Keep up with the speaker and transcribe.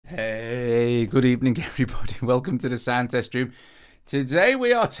Hey, good evening everybody. Welcome to the sound test room. Today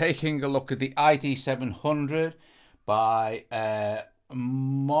we are taking a look at the ID700 by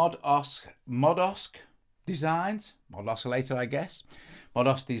Modosk Designs. Mod Oscillator, I guess.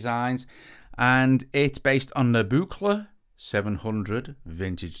 Modosk Designs. And it's based on the Buchla 700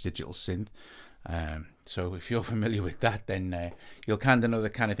 vintage digital synth. So if you're familiar with that, then you'll kind of know the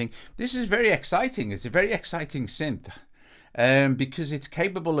kind of thing. This is very exciting. It's a very exciting synth. Because it's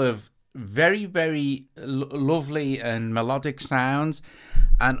capable of very, very lovely and melodic sounds,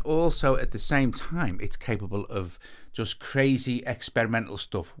 and also at the same time it's capable of just crazy experimental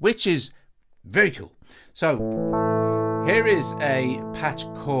stuff, which is very cool. So here is a patch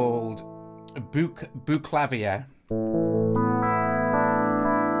called Buchla,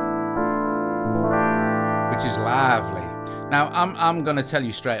 which is lovely. Now I'm going to tell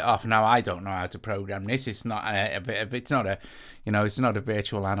you straight off. Now I don't know how to program this. It's not a it's not a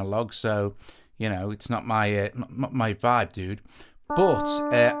virtual analog, so it's not my vibe, dude. But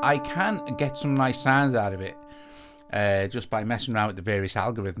I can get some nice sounds out of it just by messing around with the various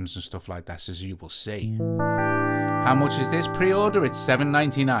algorithms and stuff like that, as you will see. How much is this? Pre-order, it's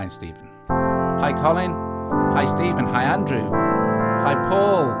 $7.99, Stephen. Hi Colin. Hi Stephen. Hi Andrew. Hi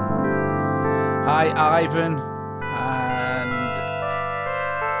Paul. Hi Ivan.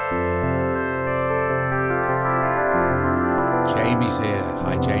 Jamie's here.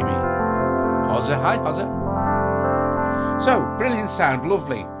 Hi, Jamie. Hozza. Hi, Hozza. So, brilliant sound.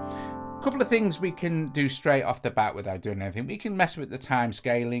 Lovely. A couple of things we can do straight off the bat without doing anything. We can mess with the time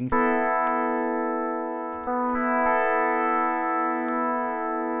scaling.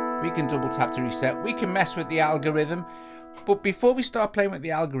 We can double tap to reset. We can mess with the algorithm. But before we start playing with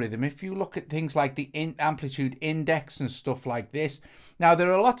the algorithm, if you look at things like the amplitude index and stuff like this, now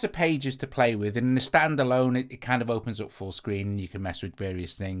there are lots of pages to play with, and in the standalone it kind of opens up full screen and you can mess with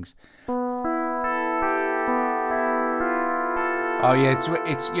various things. Oh yeah,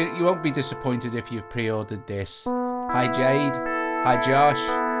 you won't be disappointed if you've pre-ordered this. Hi Jade. Hi Josh.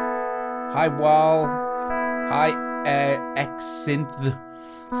 Hi Wal. Hi X Synth.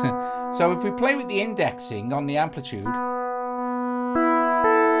 So if we play with the indexing on the amplitude,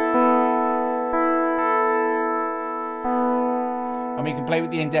 and we can play with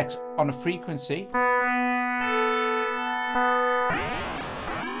the index on a frequency,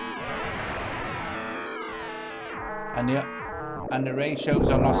 and the range shows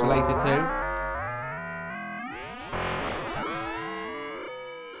on oscillator too.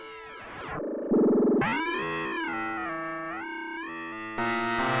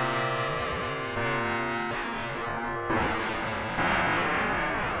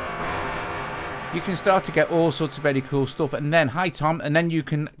 You can start to get all sorts of very cool stuff, and then hi Tom, and then you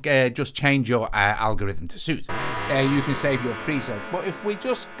can just change your algorithm to suit. You can save your preset. But if we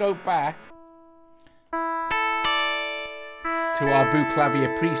just go back to our Buchla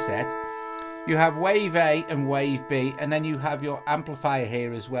preset, you have wave A and wave B, and then you have your amplifier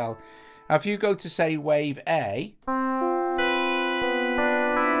here as well. Now if you go to say wave A,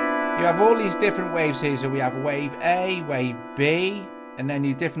 you have all these different waves here. So we have wave A, wave B, and then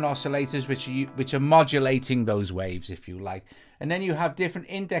your different oscillators which are modulating those waves, if you like. And then you have different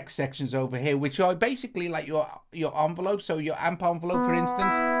index sections over here, which are basically like your envelope. So your amp envelope, for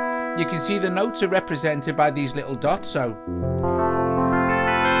instance, you can see the notes are represented by these little dots. So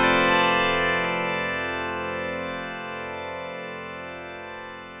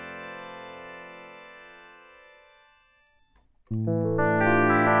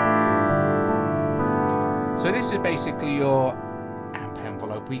this is basically your amp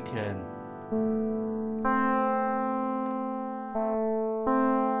envelope. We can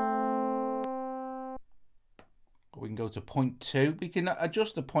go to 0.2. We can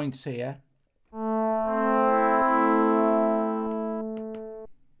adjust the points here.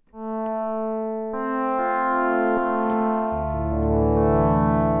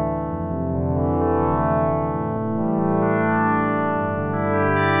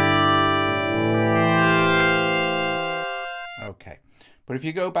 But if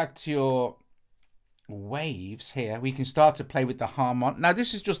you go back to your waves here, we can start to play with the harmonic. Now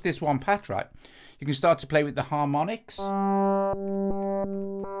this is just this one patch, right? You can start to play with the harmonics. And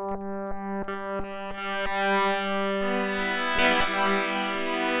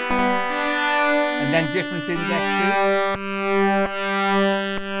then different indexes.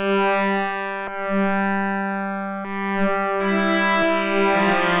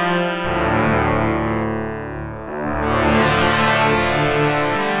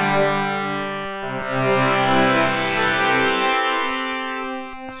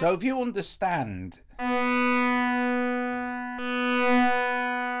 So if you understand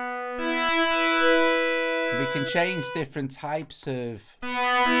we can change different types of wave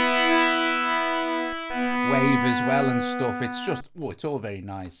as well and stuff. It's just, oh, it's all very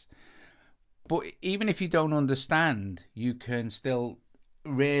nice. But even if you don't understand, you can still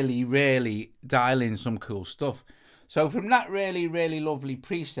really dial in some cool stuff. So from that really lovely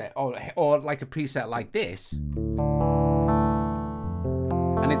preset, or like a preset like this,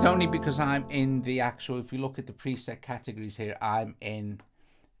 and it's only because I'm in the actual, if you look at the preset categories here, I'm in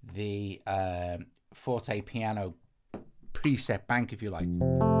the Forte piano preset bank, if you like.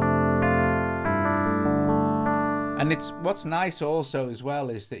 And it's, what's nice also as well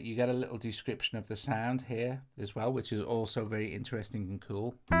is that you get a little description of the sound here as well, which is also very interesting and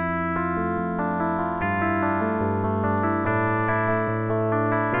cool.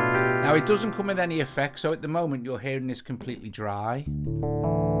 Now it doesn't come with any effects, so at the moment you're hearing this completely dry.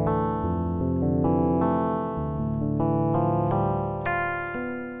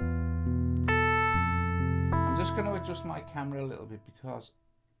 I'm just going to adjust my camera a little bit because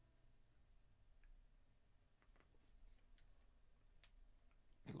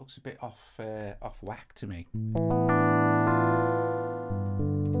it looks a bit off whack to me.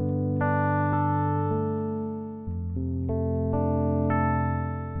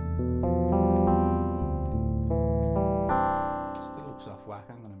 Still looks off whack.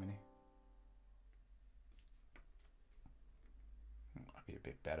 Hang on a minute. That'll be a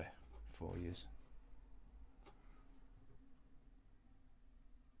bit better for you.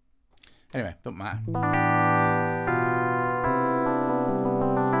 Anyway, don't matter.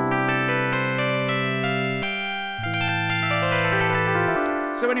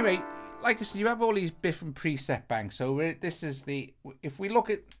 So anyway, like I said, you have all these different preset banks. So this is the, if we look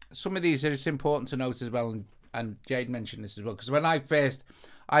at some of these, it's important to note as well, and Jade mentioned this as well, because when I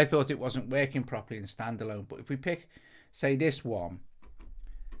thought it wasn't working properly in standalone. But if we pick, say, this one,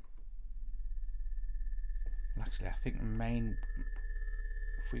 actually, I think the main,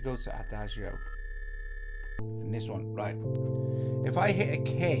 if we go to Adagio, and this one, right, if I hit a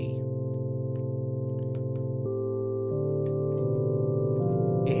key,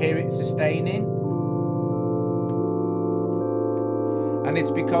 you hear it sustaining, and it's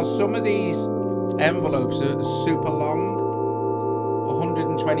because some of these envelopes are super long,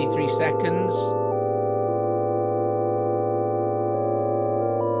 123 seconds.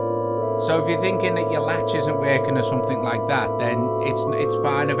 So if you're thinking that your latch isn't working or something like that, then it's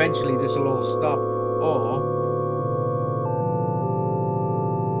fine. Eventually this will all stop, or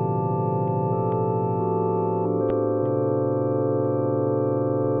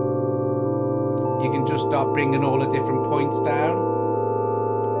you can just start bringing all the different points down.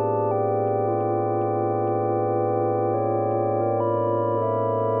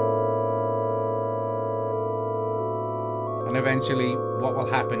 And eventually what will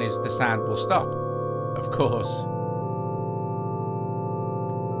happen is the sound will stop, of course.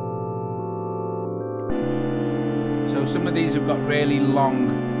 So some of these have got really long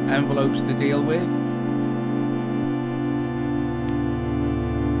envelopes to deal with.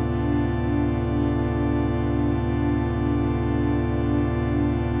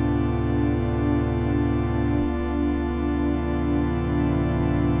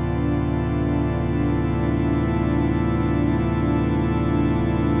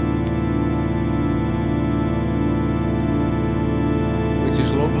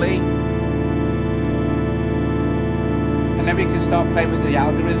 And then we can start playing with the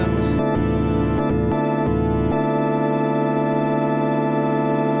algorithms.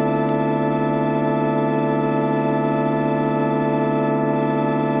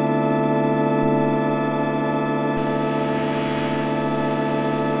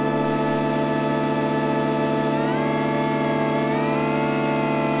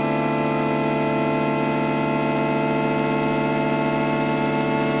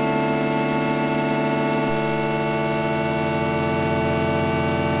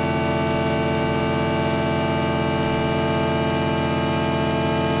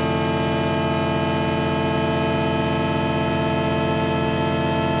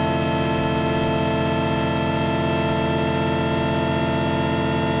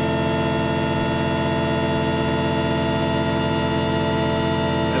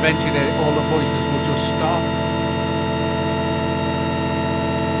 Eventually all the voices will just stop.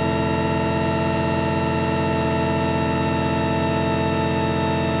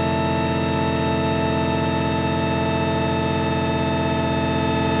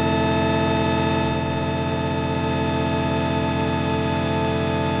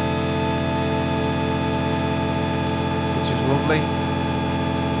 Which is lovely.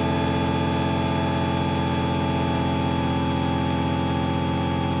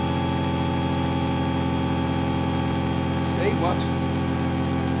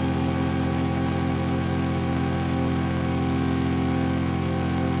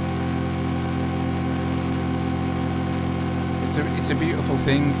 beautiful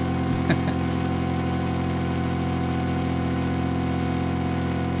thing.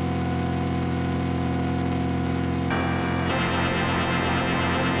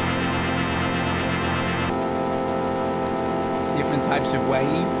 Different types of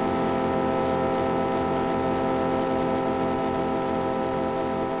wave.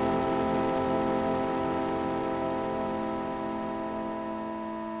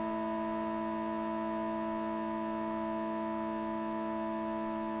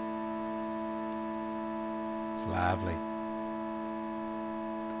 It's lovely.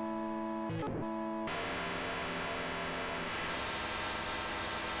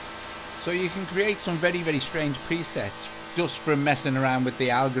 So you can create some very, very strange presets just from messing around with the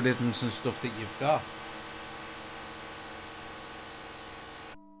algorithms and stuff that you've got.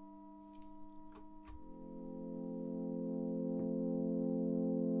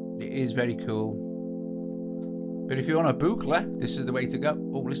 It is very cool. But if you want a booklet, this is the way to go.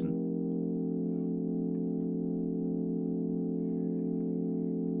 Oh, listen.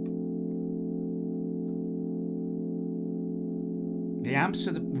 The amps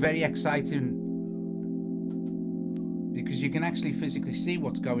are very exciting because you can actually physically see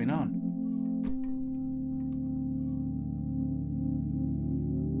what's going on.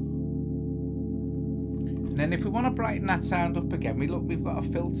 And then if we want to brighten that sound up again, we've got a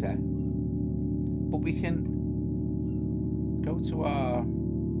filter, but we can go to our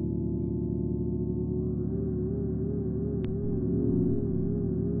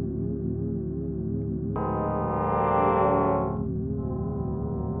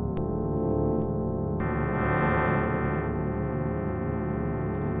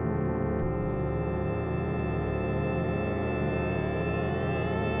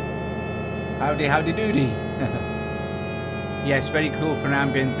howdy doody. Yes, very cool for an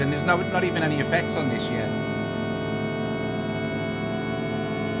ambient, and there's not even any effects on this yet.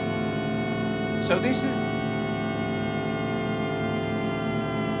 So this is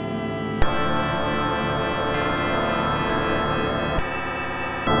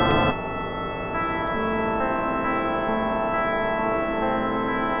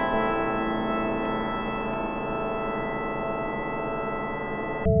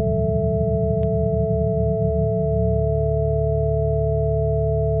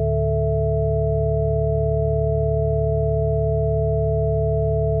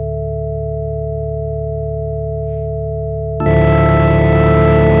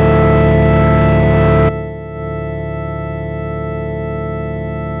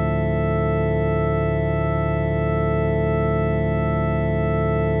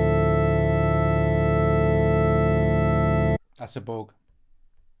that's a bug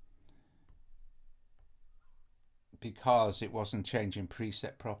because it wasn't changing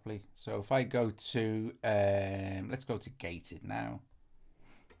preset properly. So if I go to let's go to gated now.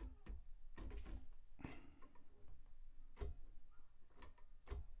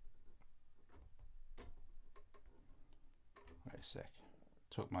 Wait a sec,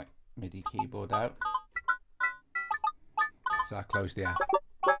 took my MIDI keyboard out, so I closed the app.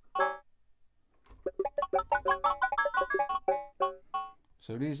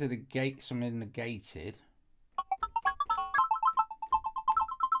 So these are the gates. I'm in the gated.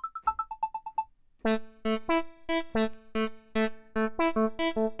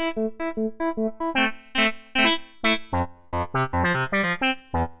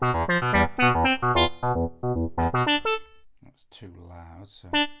 That's too loud.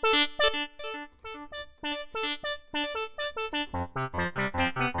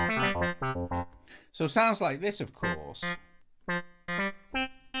 So sounds like this, of course.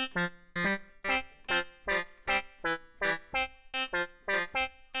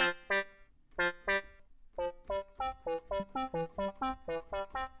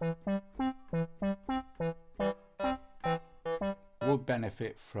 Would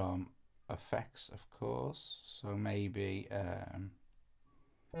benefit from effects, of course. So maybe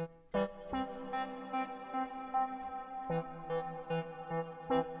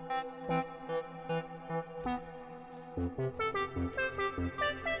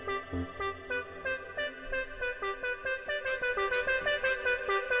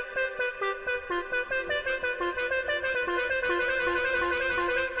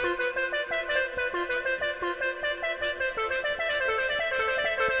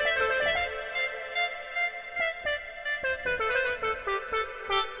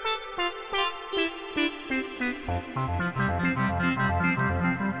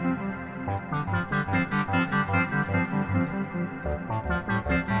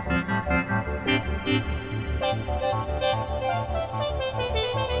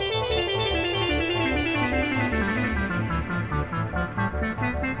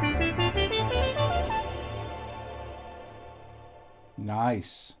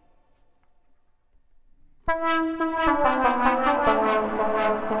Nice. Fun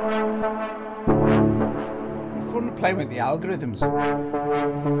to play with the algorithms.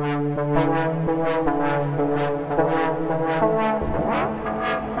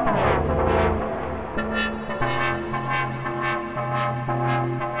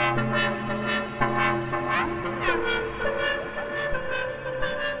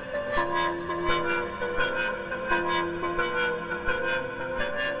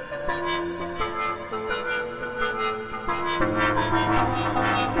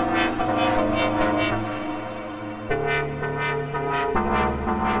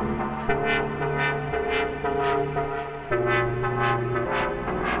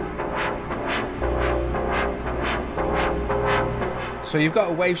 So you've got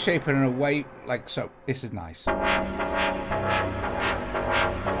a wave shaper and a wave, like, so this is nice.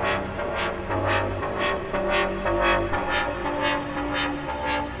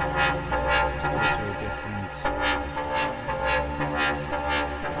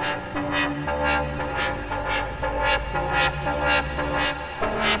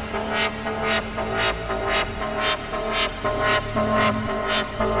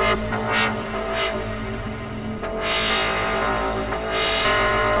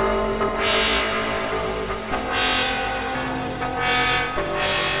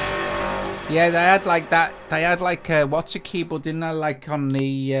 Yeah, they had like that. They had like what's a keyboard, didn't they? Like on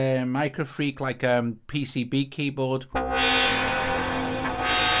the Micro Freak, like PCB keyboard.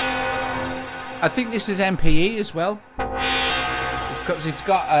 I think this is MPE as well. It's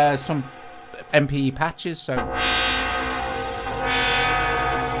got some MPE patches, so.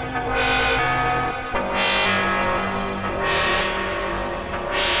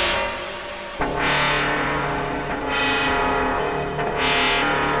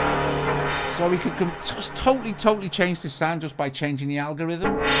 So we could just totally change the sound just by changing the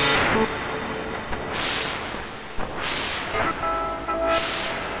algorithm.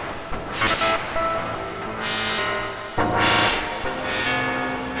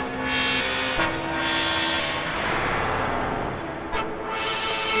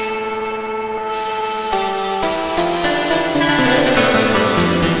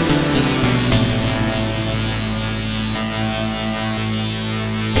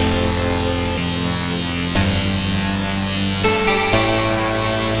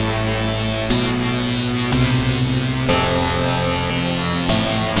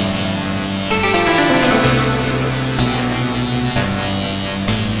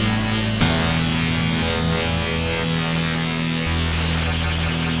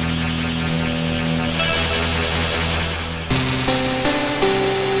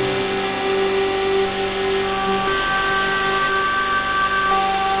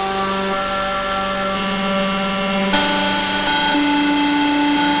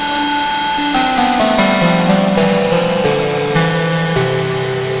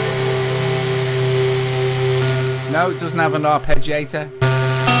 No, it doesn't have an arpeggiator.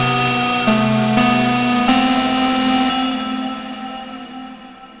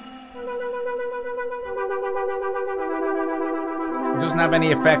 It doesn't have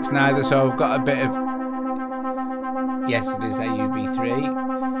any effects neither, so I've got a bit of... Yes, it is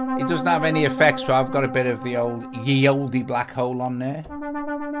AUV3. It doesn't have any effects, so I've got a bit of the old ye olde black hole on there.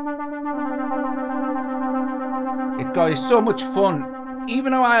 It's so much fun,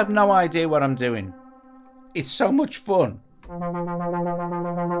 even though I have no idea what I'm doing. It's so much fun.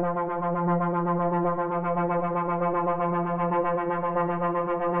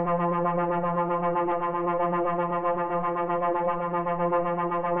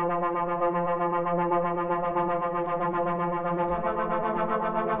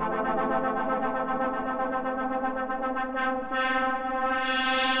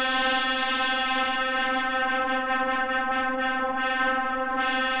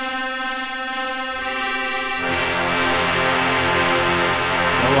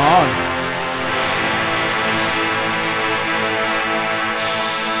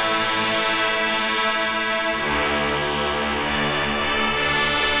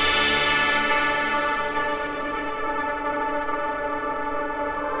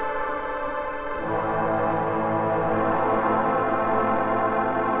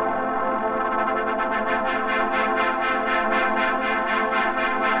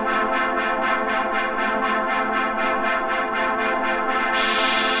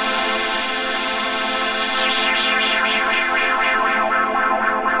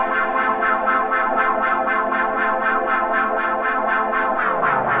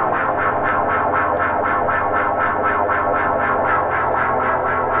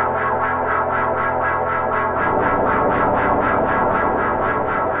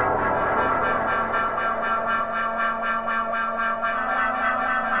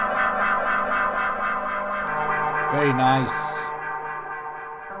 Nice.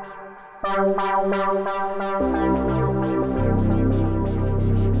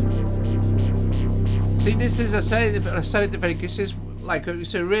 See, this is, I said it at the very, this is like,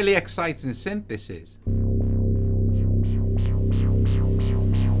 it's a really exciting synth, this is.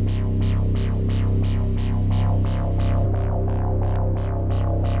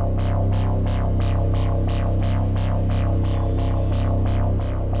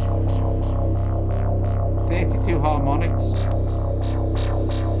 Harmonics.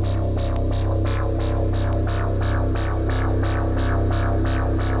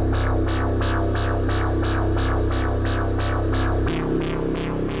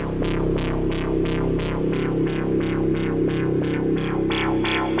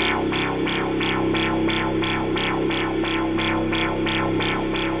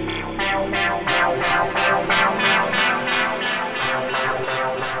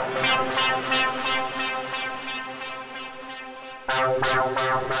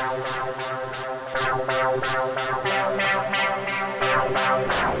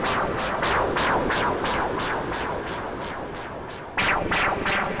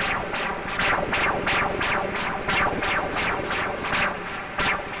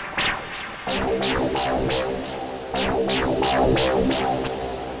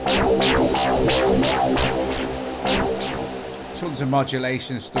 Tons of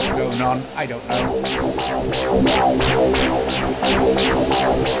modulation stuff going on. I don't know.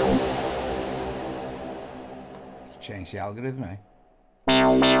 Let's change the algorithm, eh?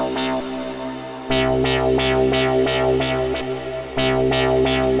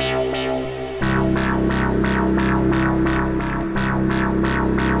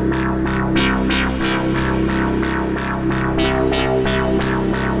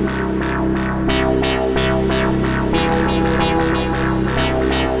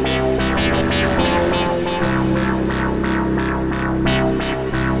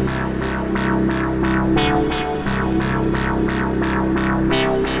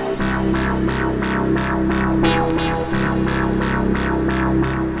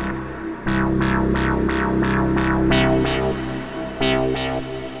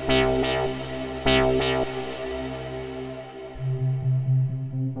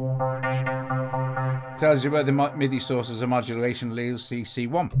 Tells you where the MIDI sources of modulation leads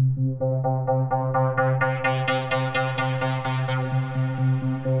C1.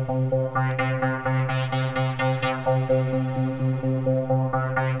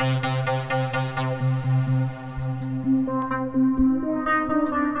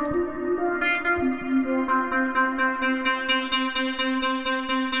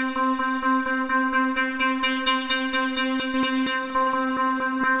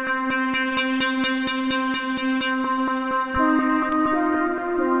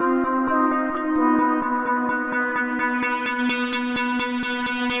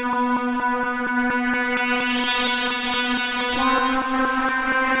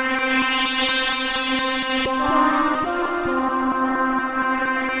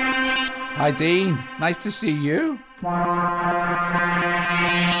 Hi Dean, nice to see you.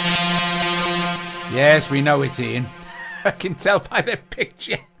 Yes, we know it's Ian. I can tell by the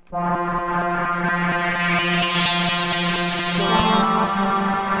picture.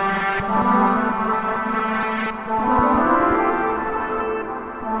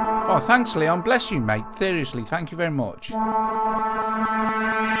 Oh, thanks Leon, bless you mate. Seriously, thank you very much.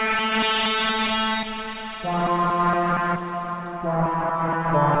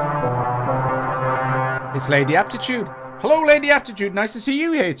 It's Lady Aptitude. Hello, Lady Aptitude. Nice to see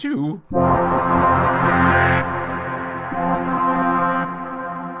you here too.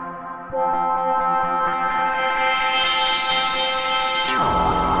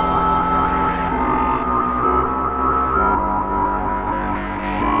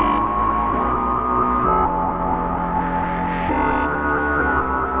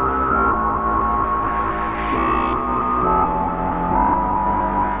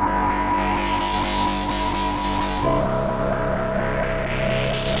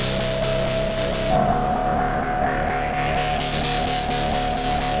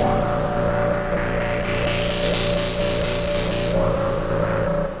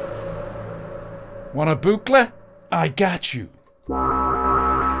 Want a booklet? I got you.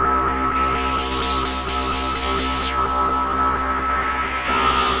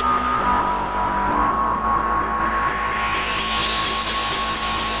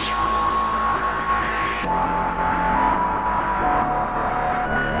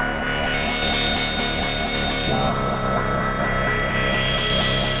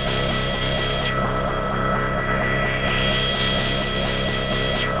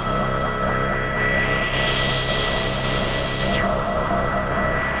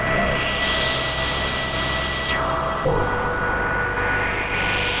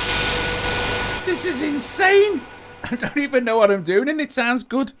 insane. I don't even know what I'm doing, and it sounds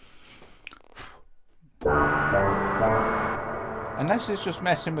good. Unless it's just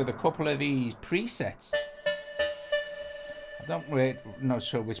messing with a couple of these presets. I don't really not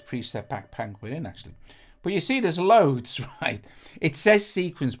sure which preset backpack we're in, actually. But you see, there's loads, right? It says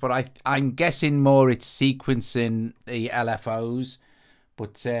sequence, but I'm guessing more it's sequencing the LFOs.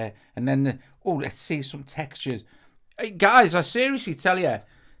 But, and then, oh, let's see some textures. Hey, guys, I seriously tell you,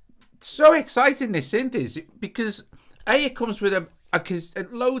 so exciting this synth is, because A, it comes with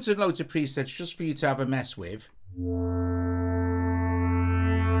loads and loads of presets just for you to have a mess with.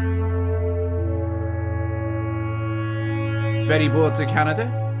 Very bored to Canada.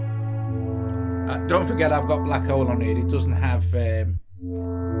 Don't forget I've got Black Hole on here. It doesn't have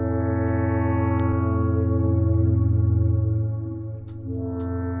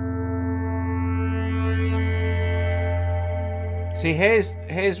see,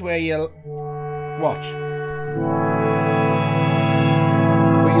 here's where you'll watch.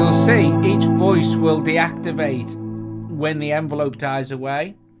 But you'll see each voice will deactivate when the envelope dies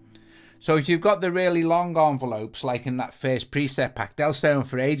away. So if you've got the really long envelopes, like in that first preset pack, they'll stay on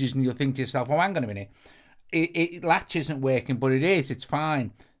for ages, and you'll think to yourself, oh, hang on a minute, latch isn't working, but it is, it's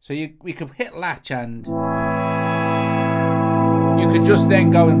fine. So we could hit latch, and you could just then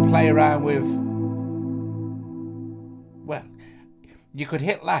go and play around with, well, you could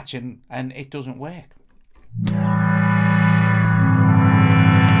hit latch and it doesn't work.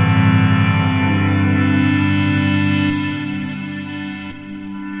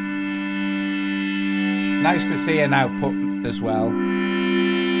 Nice to see an output as well.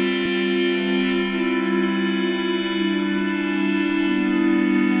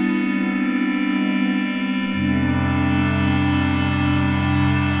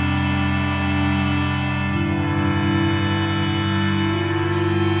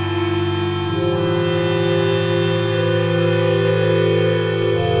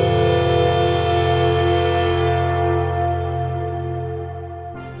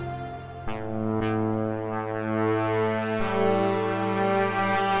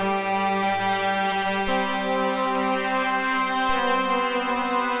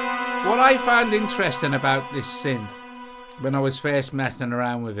 What I found interesting about this synth when I was first messing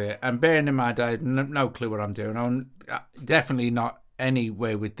around with it, and bearing in mind I had no clue what I'm doing, I'm definitely not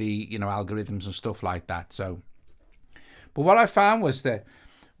anywhere with the algorithms and stuff like that. So, but what I found was that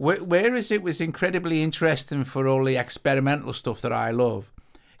whereas it was incredibly interesting for all the experimental stuff that I love,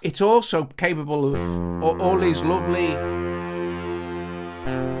 it's also capable of all these lovely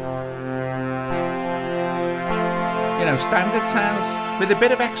standard sounds with a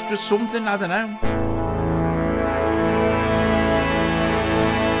bit of extra something, I don't know.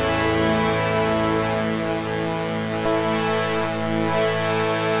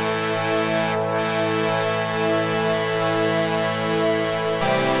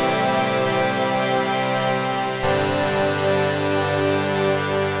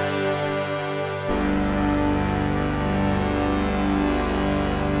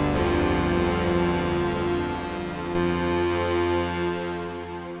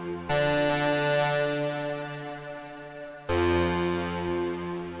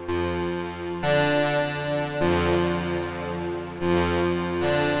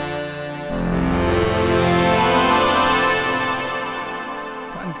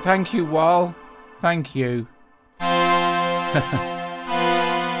 Thank you, Wall. Thank you. I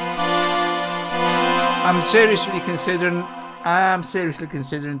am seriously considering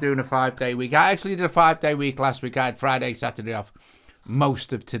doing a 5-day week. I actually did a 5-day week last week. I had Friday, Saturday off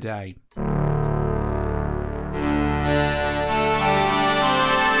most of today. So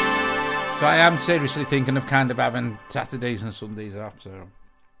I am seriously thinking of kind of having Saturdays and Sundays off. So.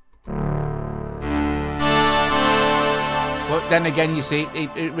 But then again, you see,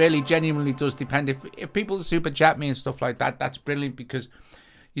 it really genuinely does depend. If people super chat me and stuff like that, that's brilliant, because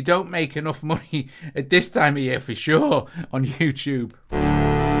you don't make enough money at this time of year for sure on YouTube.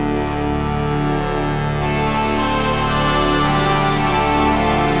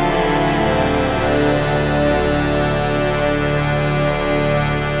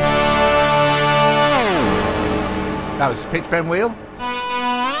 That was Pitch Bend Wheel.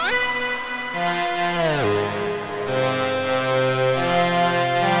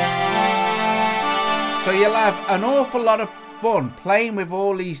 So you'll have an awful lot of fun playing with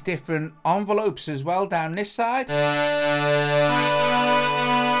all these different envelopes as well down this side.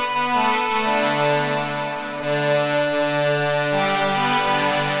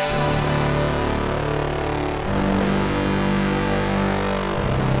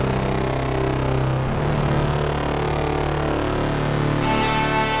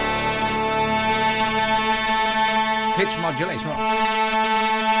 pitch modulation.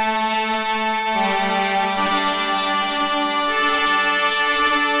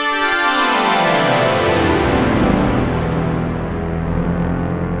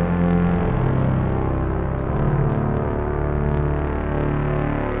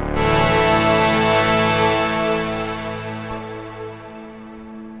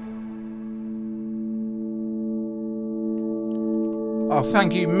 Oh,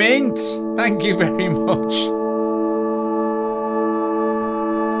 thank you, Mint. Thank you very much.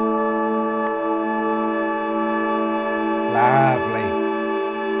 Lovely.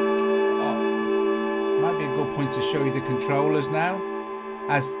 Oh, might be a good point to show you the controllers now.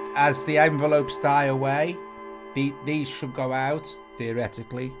 As the envelopes die away, these should go out,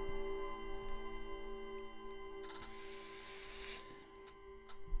 theoretically.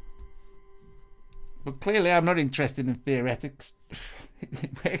 But clearly I'm not interested in theoretics.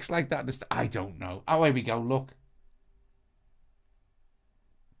 It works like that. I don't know. Oh, here we go. Look.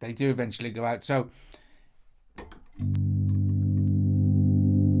 They do eventually go out. So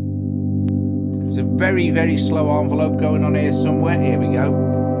there's a very, very slow envelope going on here somewhere. Here we go.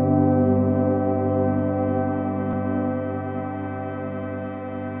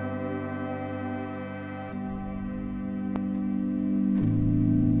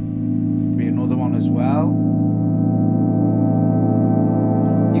 Be another one as well.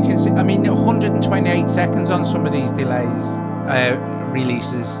 You can see, I mean, 128 seconds on some of these delays,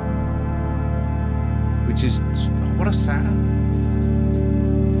 releases, which is, what a sound.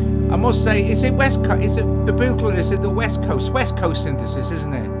 I must say, is it West Coast? Is it the Buchla? Is it the West Coast? West Coast synthesis,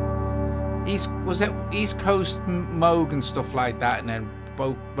 isn't it? Was it East Coast Moog and stuff like that, and then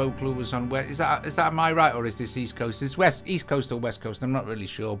Buchla was on West? Is that am I right, or is this East Coast? It's East Coast or West Coast? I'm not really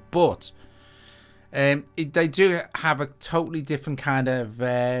sure, but they do have a totally different kind of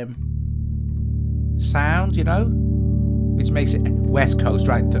sound, you know, which makes it West Coast,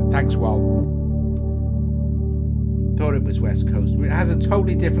 right? Thanks, Wal. Thought it was West Coast. It has a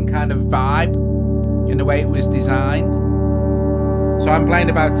totally different kind of vibe in the way it was designed. So I'm playing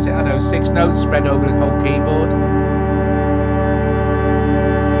about, I don't know, 6 notes spread over the whole keyboard.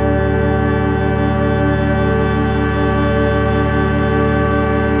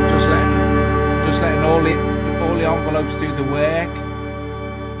 Just letting all the envelopes do the work.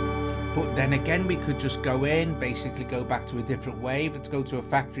 But then again, we could just go in, basically go back to a different wave. Let's go to a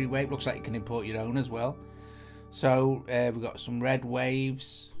factory wave. Looks like you can import your own as well. So we've got some red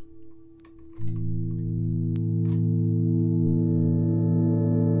waves.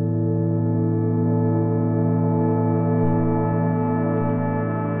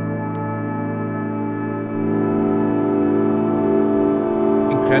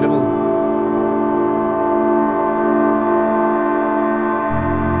 Incredible.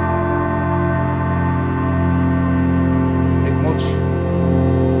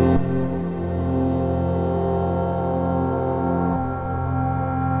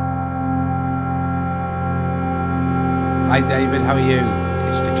 Hi David, how are you?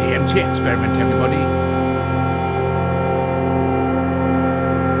 It's the DMT experiment, everybody.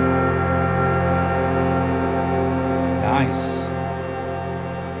 Nice.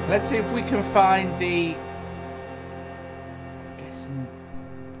 Let's see if we can find the... I'm guessing...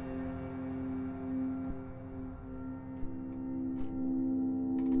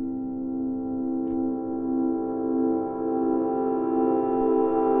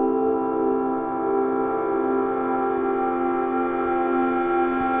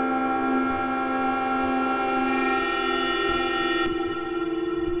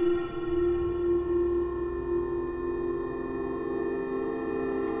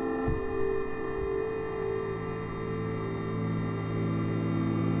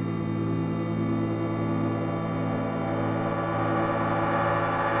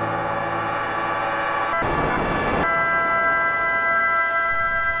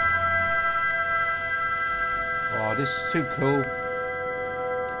 This is too cool.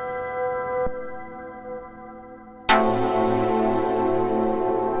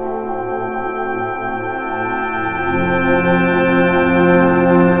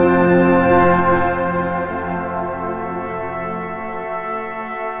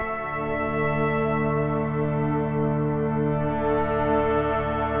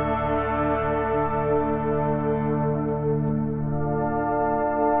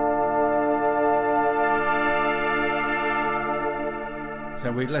 So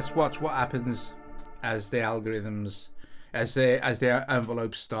let's watch what happens as the algorithms, as the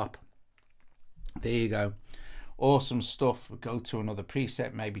envelopes stop. There you go. Awesome stuff. We'll go to another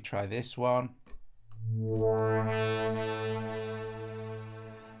preset, maybe try this one.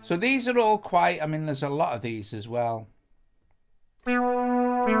 So these are all quite, I mean, there's a lot of these as well. It's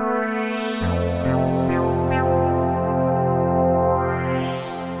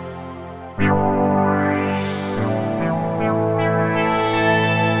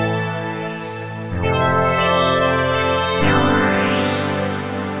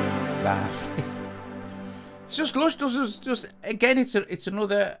just lush. Just again, it's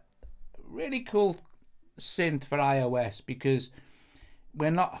another really cool synth for iOS, because we're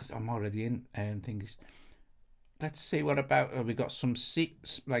not. I'm already in things. Let's see what about. We got some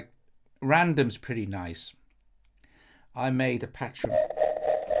like random's pretty nice. I made a patch of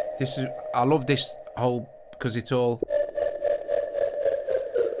this. I love this whole because it's all.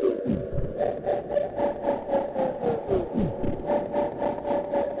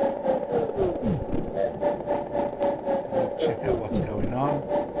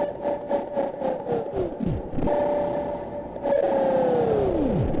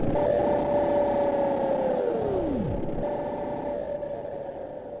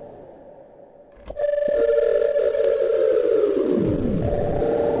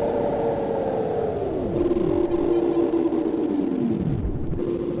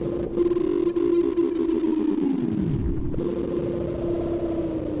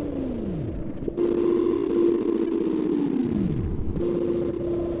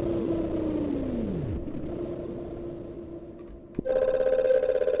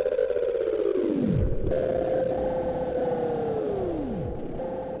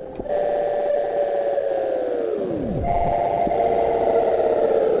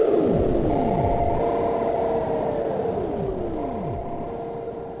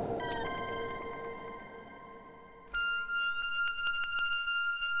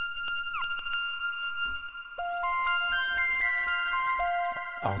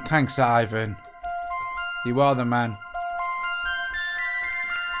 Oh, thanks, Ivan. You are the man.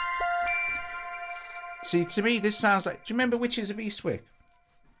 See, to me, this sounds like... Do you remember Witches of Eastwick?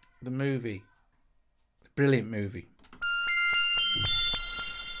 The movie. Brilliant movie.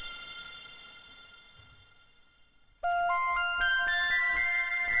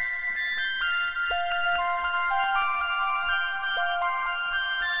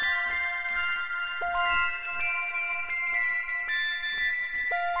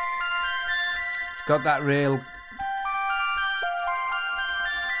 Got that real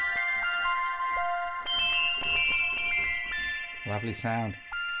lovely sound.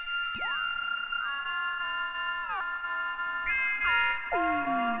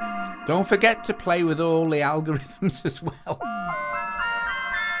 Don't forget to play with all the algorithms as well.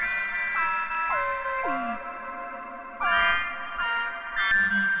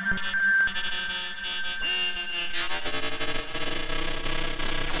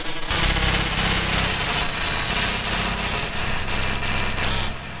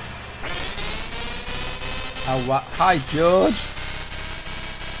 Hi, George.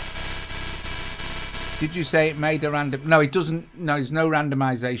 Did you say it made a random? No, it doesn't. No, there's no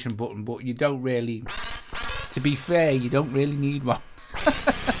randomization button, but you don't really. To be fair, you don't really need one.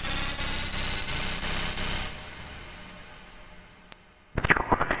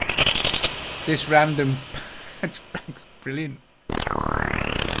 This random patch is brilliant.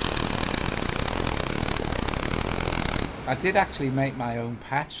 I did actually make my own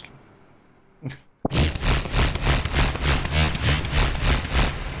patch.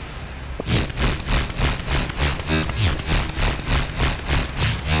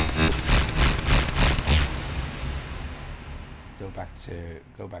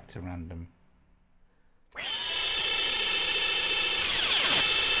 Go back to random.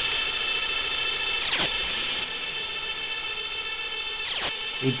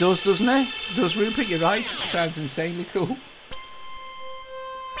 It does, doesn't it? It does, Rupert, you're right. Sounds insanely cool.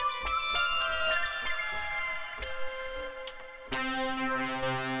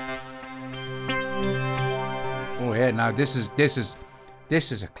 Oh yeah, now this is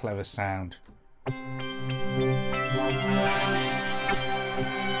a clever sound.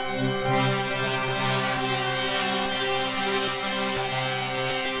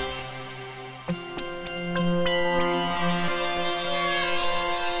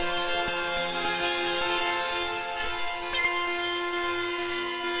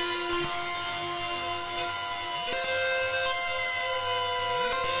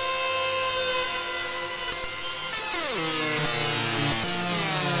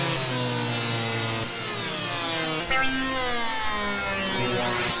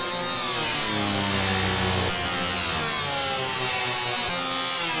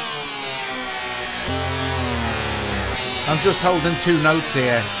 I'm just holding two notes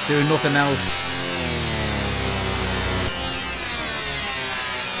here, doing nothing else.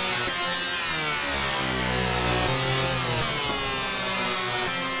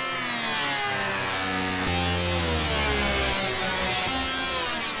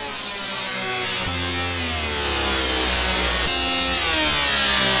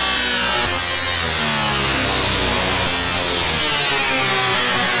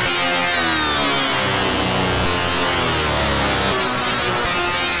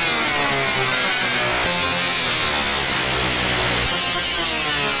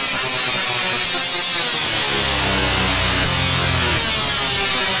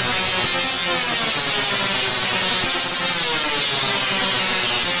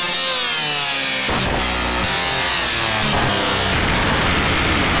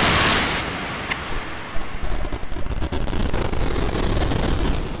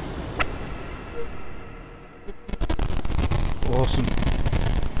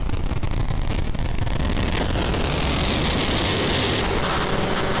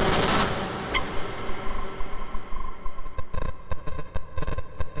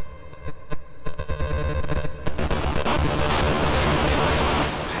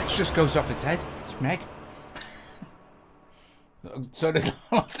 just goes off its head. It's Meg. So there's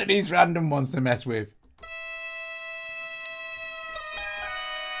lots of these random ones to mess with.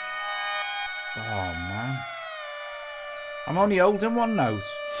 Oh man, I'm only holding one note.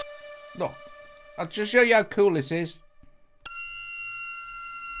 Look, I'll just show you how cool this is.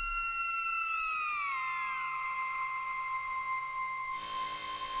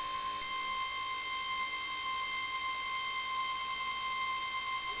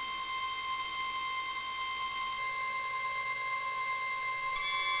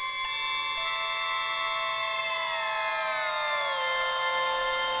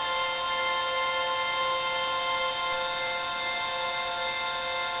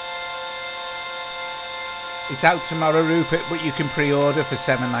 It's out tomorrow, Rupert, but you can pre-order for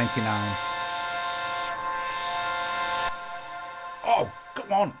 $7.99. Oh,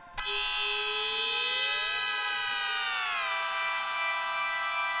 come on.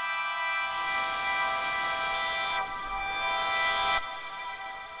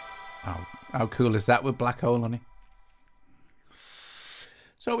 How cool is that with Black Hole on it?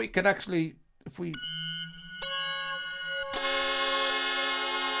 So we could actually, if we...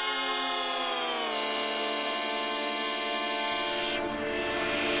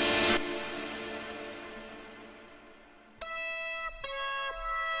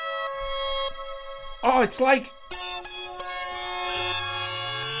 Oh, it's like,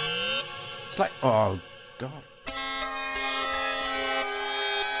 oh God,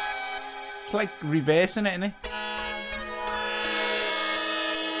 it's like reversing it, isn't it?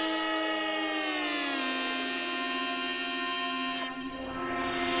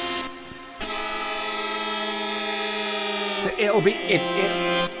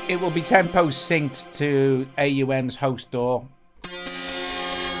 It will be tempo synced to AUM's host DAW.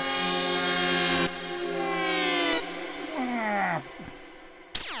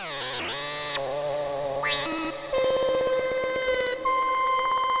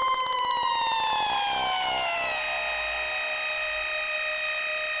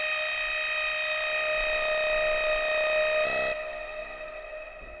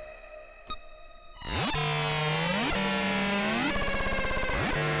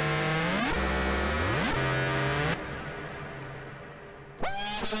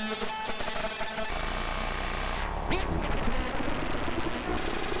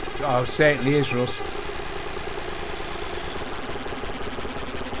 Oh, certainly is, Russ.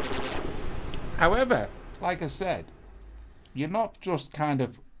 However, like I said, you're not just kind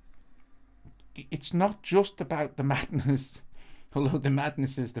of... It's not just about the madness. Although the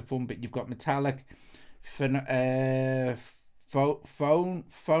madness is the fun bit. You've got metallic, sound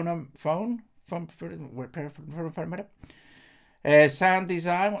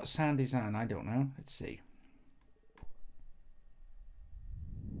design. What's sound design? I don't know. Let's see.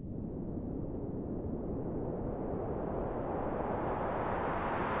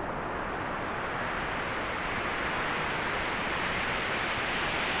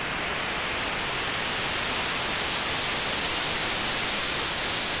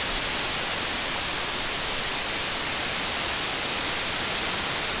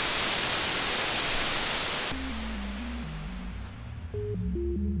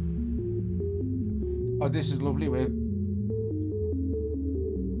 Oh, this is lovely with...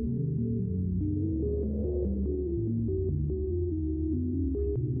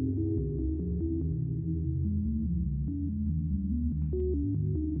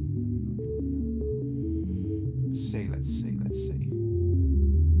 Let's see.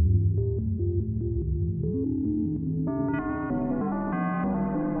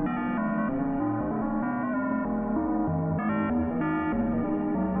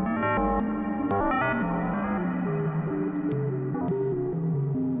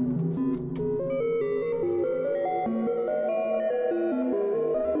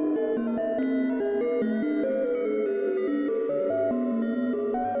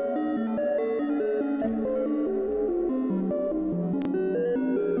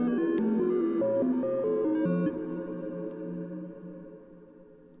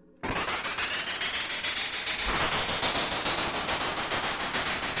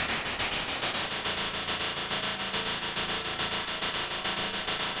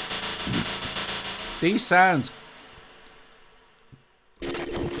 These sounds.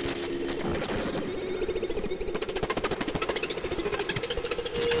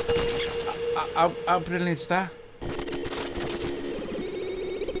 How brilliant is that?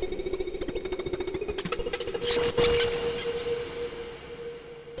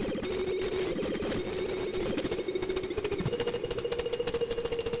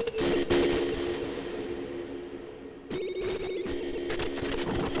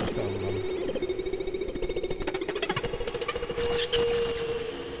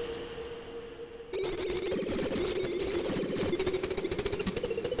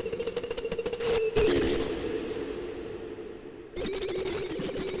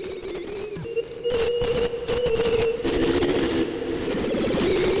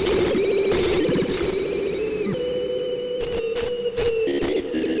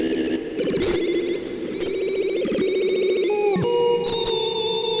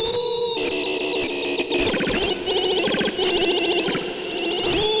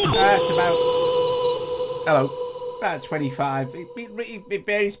 about 25. It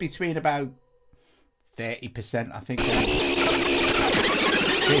varies between about 30%, I think. 50.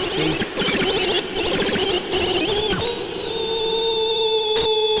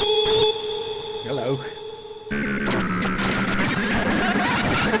 Hello.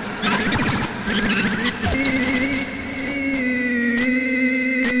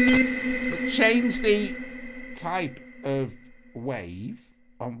 Change the type of wave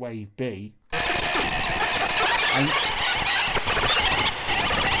on wave B and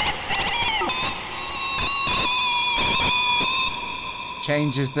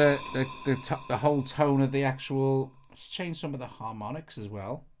changes the whole tone of the actual. Let's change some of the harmonics as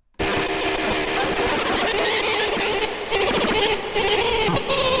well.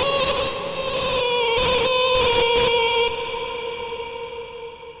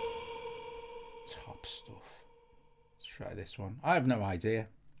 Top stuff. Let's try this one. I have no idea.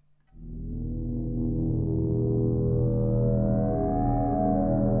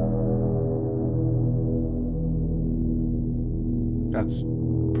 That's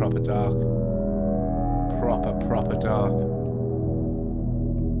proper dark. Proper dark.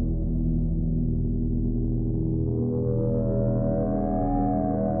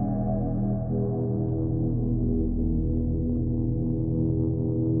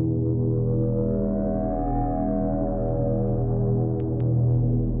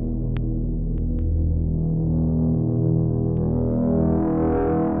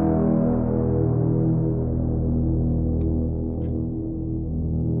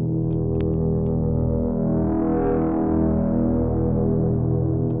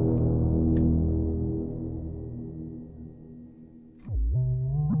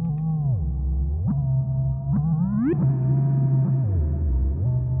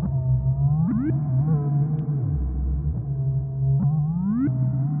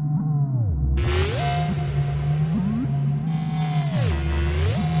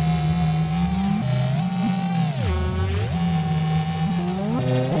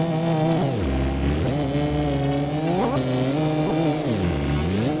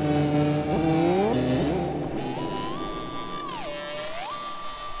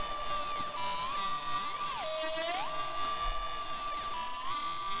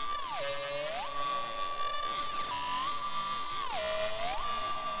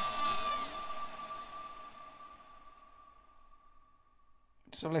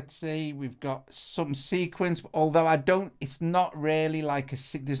 So let's see, we've got some sequence, although I don't, it's not really like a,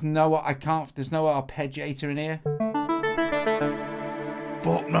 there's no arpeggiator in here.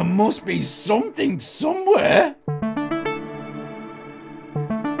 But there must be something somewhere.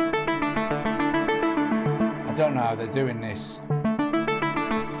 I don't know how they're doing this.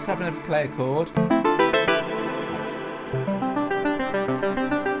 Let's have another play a chord.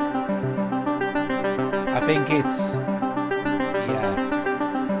 I think it's, yeah.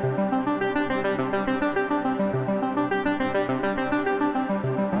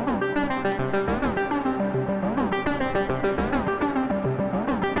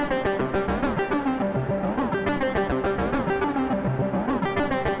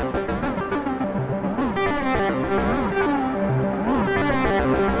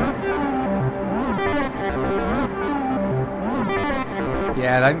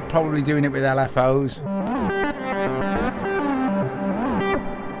 Yeah, they're probably doing it with LFOs.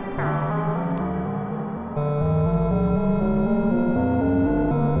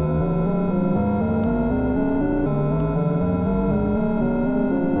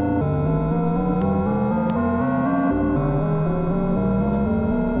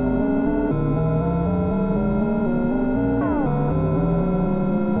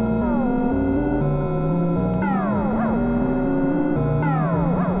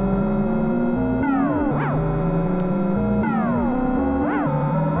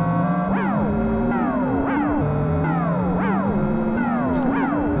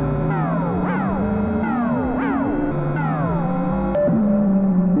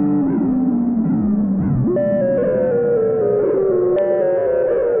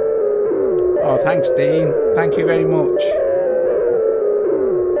 Thanks, Dean. Thank you very much.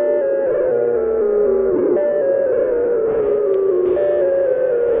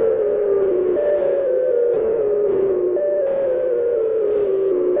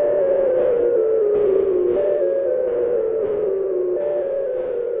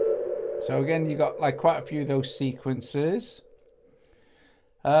 So again, you got like quite a few of those sequences.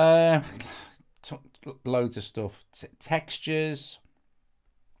 Loads of stuff. Textures.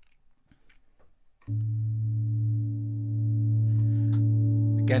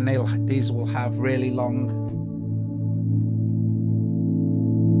 Again, these will have really long.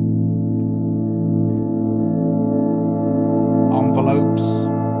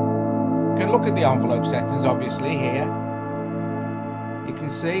 the envelope settings, obviously, here. You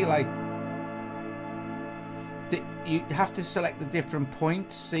can see, like, you have to select the different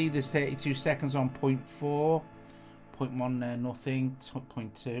points. See, there's 32 seconds on 0.4, 0.1 there, nothing,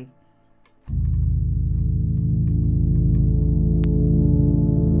 0.2.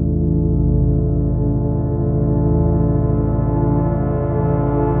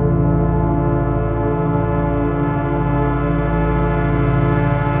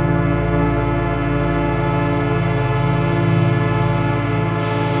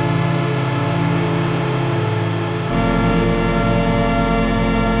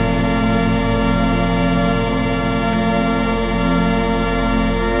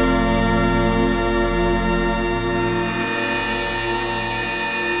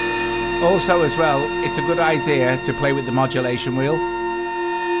 Also, as well, it's a good idea to play with the modulation wheel.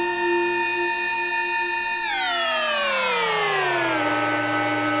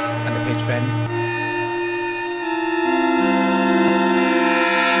 And the pitch bend.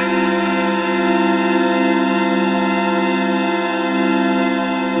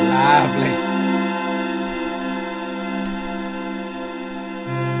 Lovely.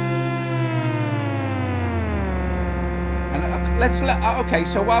 Okay,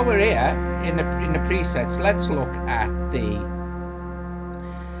 so while we're here in the presets, let's look at the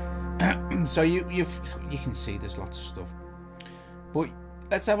so you can see there's lots of stuff, but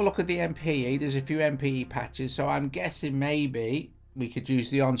let's have a look at the MPE. There's a few MPE patches, so I'm guessing maybe we could use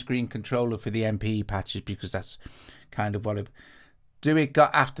the on-screen controller for the MPE patches, because that's kind of what it. Do it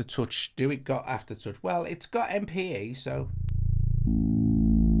got aftertouch? Do it got aftertouch? Well, it's got MPE, so.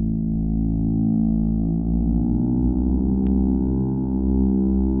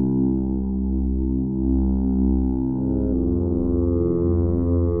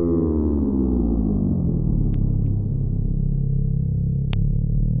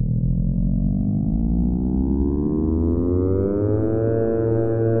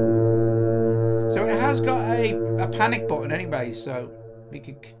 Panic button anyway, so we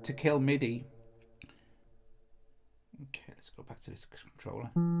could to kill MIDI. Okay, let's go back to this controller.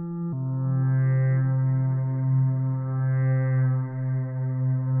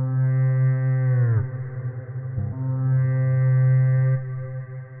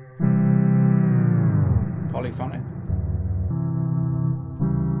 Polyphonic.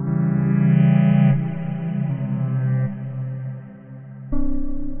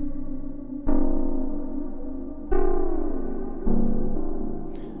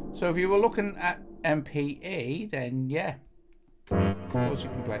 So if you were looking at MPE, then yeah, of course you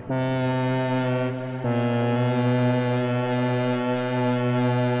can play.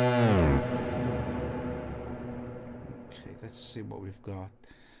 Okay, let's see what we've got.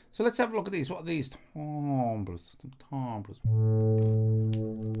 So let's have a look at these. What are these? Timbres.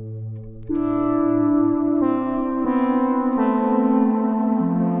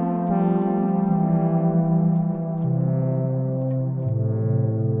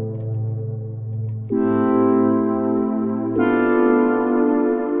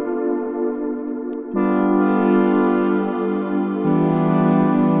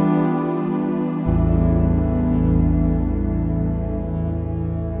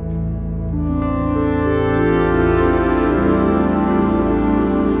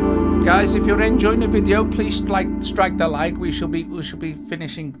 Guys, if you're enjoying the video, please strike the like. We shall be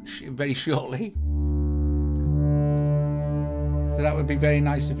finishing very shortly. So that would be very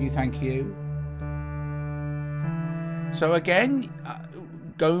nice of you. Thank you. So again,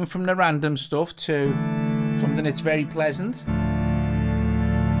 going from the random stuff to something that's very pleasant.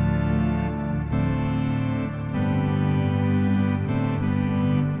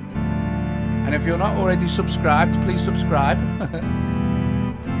 And if you're not already subscribed, please subscribe.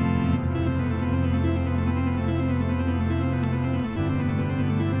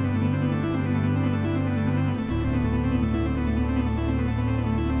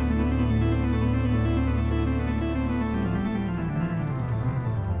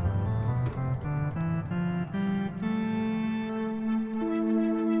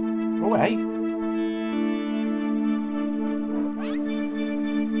 Away.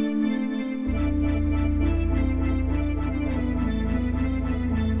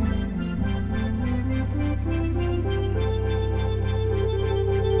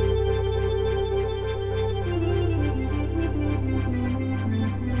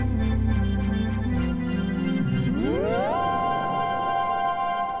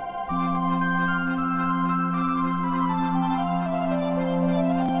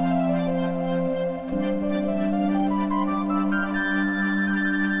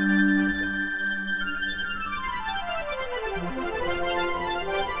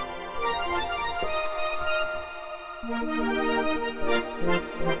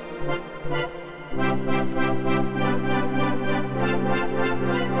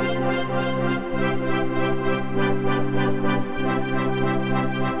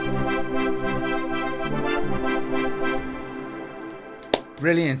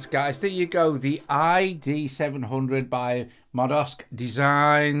 Brilliant, guys. There you go. The ID700 by Modosk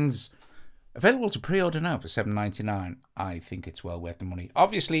Designs. Available to pre-order now for $7.99. I think it's well worth the money.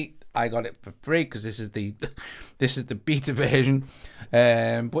 Obviously, I got it for free because this is the beta version,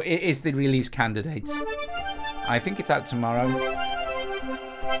 but it is the release candidate. I think it's out tomorrow,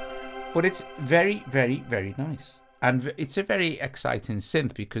 but it's very, very, very nice, and it's a very exciting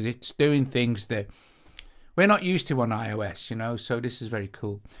synth because it's doing things that we're not used to on iOS, you know. So this is very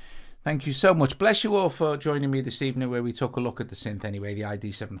cool. Thank you so much. Bless you all for joining me this evening where we took a look at the synth anyway, the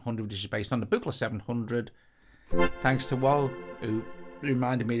ID700, which is based on the Buchla 700. Thanks to Wall, who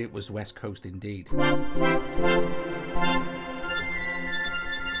reminded me it was West Coast indeed. Oh,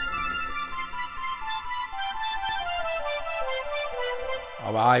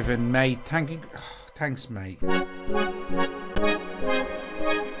 Ivan, mate. Thank you. Oh, thanks, mate.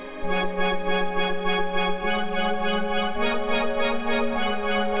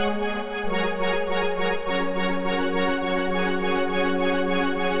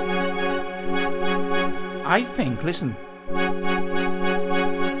 I think, listen,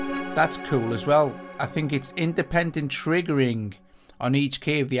 that's cool as well. I think it's independent triggering on each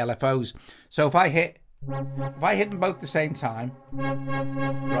key of the LFOs. So if I hit them both at the same time,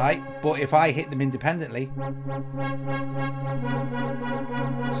 right? But if I hit them independently,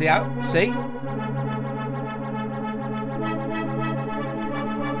 see how? See?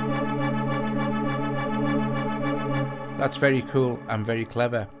 That's very cool and very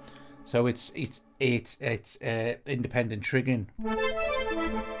clever. So it's independent triggering.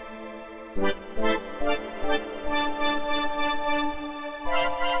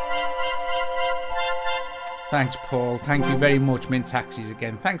 Thanks, Paul. Thank you very much, Mint Taxis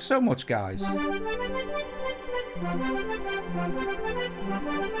again. Thanks so much, guys.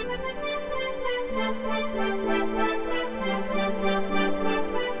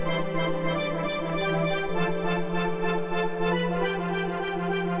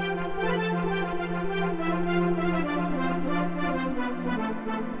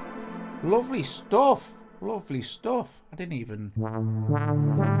 Lovely stuff. Lovely stuff. I didn't even...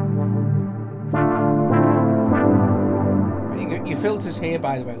 You got your filters here,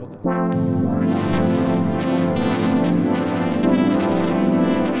 by the way. Look at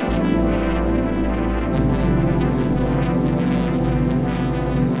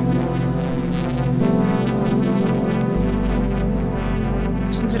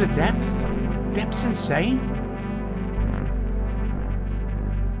listen to the depth. Depth's insane.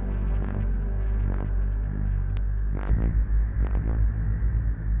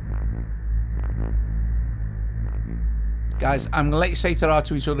 Guys, I'm going to let you say ta-ra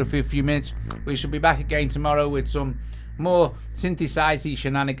to each other for a few minutes. We shall be back again tomorrow with some more synthesizer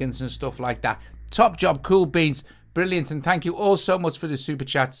shenanigans and stuff like that. Top job, cool beans. Brilliant. And thank you all so much for the super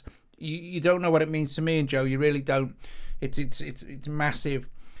chats. You don't know what it means to me and Joe. You really don't. It's massive.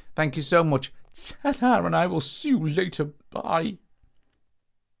 Thank you so much. Ta-ta, and I will see you later. Bye.